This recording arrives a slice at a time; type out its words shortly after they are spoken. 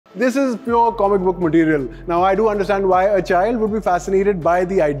This is pure comic book material. Now, I do understand why a child would be fascinated by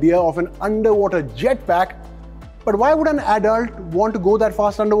the idea of an underwater jetpack, but why would an adult want to go that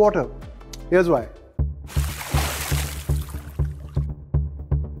fast underwater? Here's why.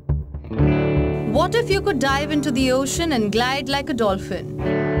 What if you could dive into the ocean and glide like a dolphin?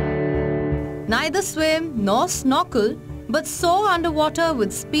 Neither swim nor snorkel, but soar underwater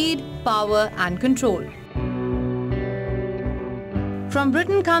with speed, power and control. From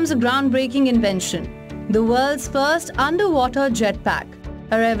Britain comes a groundbreaking invention, the world's first underwater jetpack,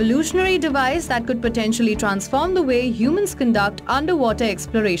 a revolutionary device that could potentially transform the way humans conduct underwater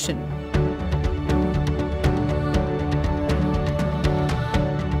exploration.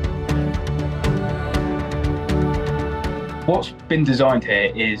 What's been designed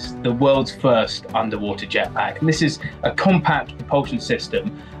here is the world's first underwater jetpack. And this is a compact propulsion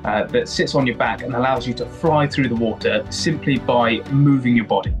system that sits on your back and allows you to fly through the water simply by moving your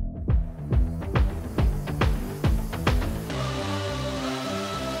body.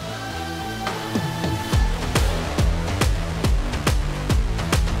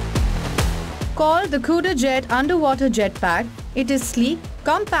 Called the CudaJet underwater jetpack, it is sleek,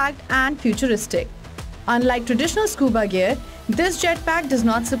 compact and futuristic. Unlike traditional scuba gear, this jetpack does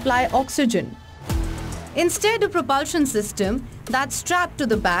not supply oxygen. Instead, a propulsion system that's strapped to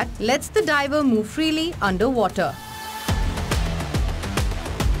the back lets the diver move freely underwater.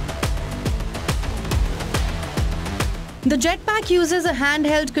 The jetpack uses a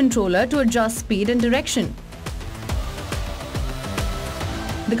handheld controller to adjust speed and direction.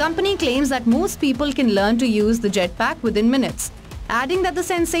 The company claims that most people can learn to use the jetpack within minutes, adding that the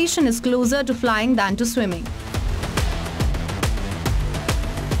sensation is closer to flying than to swimming.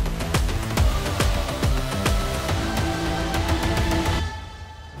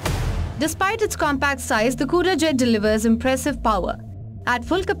 Despite its compact size, the CudaJet delivers impressive power. At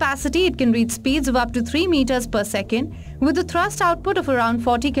full capacity, it can reach speeds of up to 3 meters per second with a thrust output of around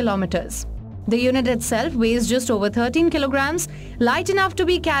 40 kilometers. The unit itself weighs just over 13 kilograms, light enough to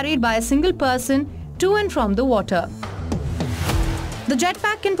be carried by a single person to and from the water. The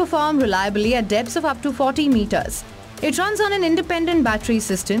jetpack can perform reliably at depths of up to 40 meters. It runs on an independent battery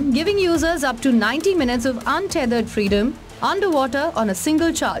system, giving users up to 90 minutes of untethered freedom underwater on a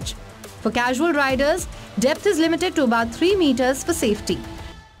single charge. For casual riders, depth is limited to about 3 meters for safety.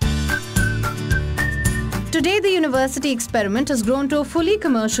 Today, the university experiment has grown to a fully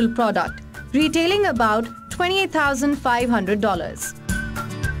commercial product, retailing about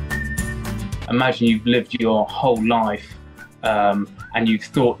 $28,500. Imagine you've lived your whole life and you've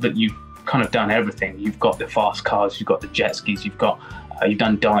thought that you've kind of done everything. You've got the fast cars, you've got the jet skis, you've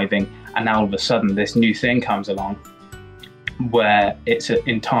done diving, and now all of a sudden this new thing comes along where it's an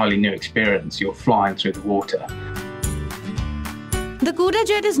entirely new experience. You're flying through the water. The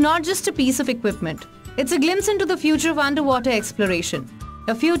CudaJet is not just a piece of equipment. It's a glimpse into the future of underwater exploration.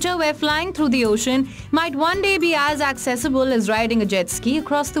 A future where flying through the ocean might one day be as accessible as riding a jet ski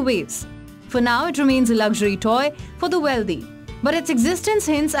across the waves. For now, it remains a luxury toy for the wealthy, but its existence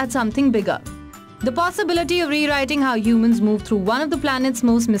hints at something bigger. The possibility of rewriting how humans move through one of the planet's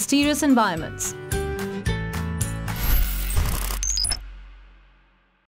most mysterious environments.